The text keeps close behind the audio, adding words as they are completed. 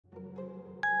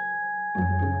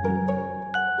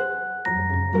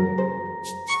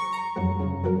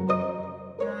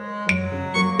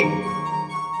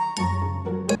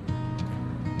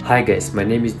Hi guys, my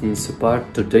name is Denis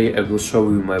Supar. Today I will show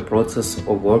you my process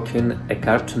of working a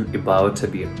cartoon about a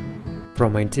beer.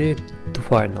 From idea to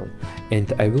final,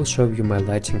 and I will show you my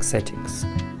lighting settings.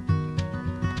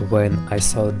 When I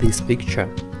saw this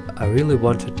picture, I really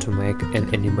wanted to make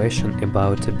an animation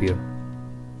about a beer.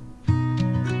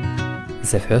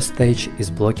 The first stage is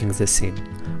blocking the scene.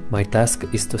 My task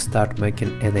is to start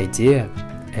making an idea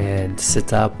and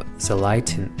set up the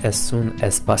lighting as soon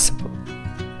as possible.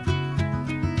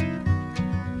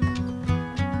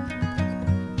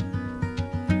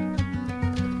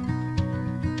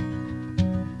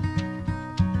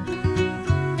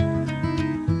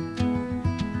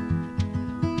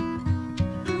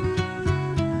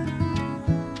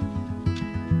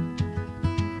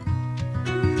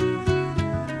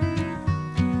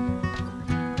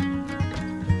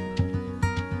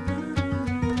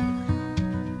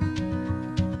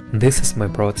 This is my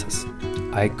process.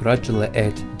 I gradually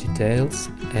add details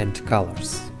and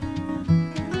colors.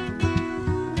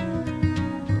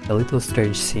 A little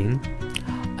strange scene.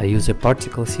 I use a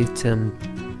particle system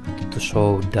to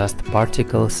show dust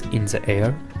particles in the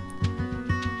air.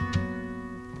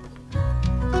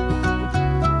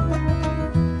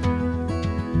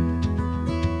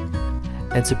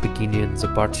 At the beginning, the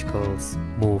particles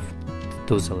move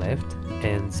to the left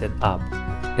and then up,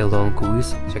 along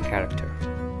with the character.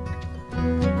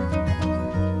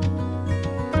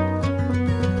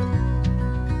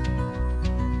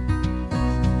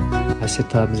 I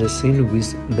set up the scene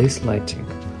with this lighting,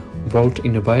 brought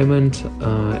in environment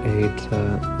at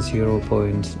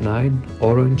 0.9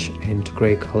 orange and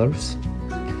grey colors,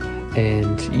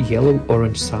 and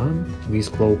yellow-orange sun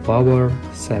with glow power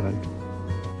 7.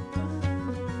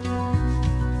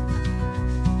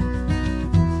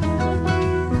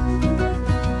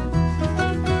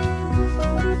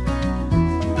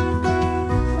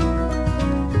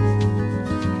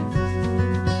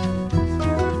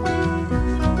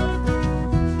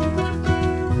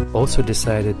 Also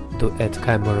decided to add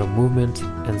camera movement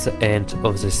at the end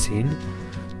of the scene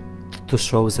to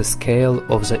show the scale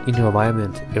of the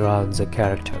environment around the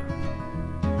character.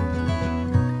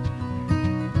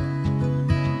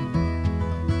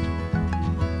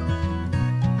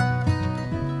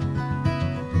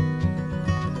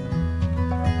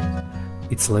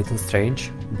 It's a little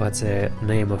strange, but the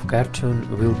name of cartoon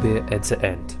will be at the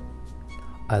end.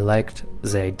 I liked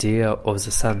the idea of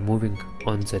the sun moving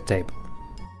on the table.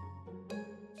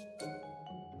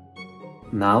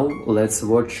 Now let's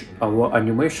watch our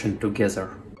animation together.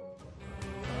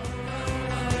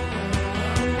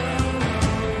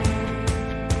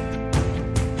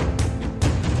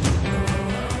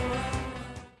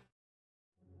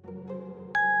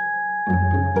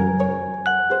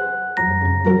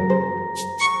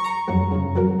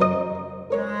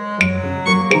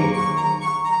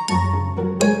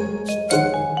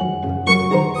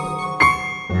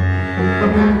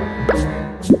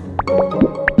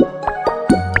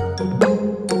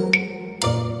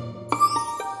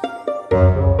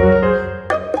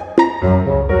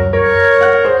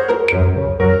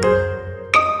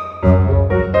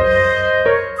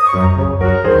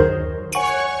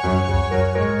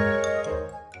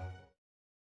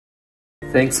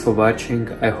 Thanks for watching.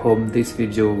 I hope this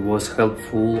video was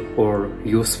helpful or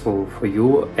useful for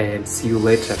you, and see you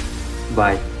later.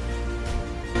 Bye.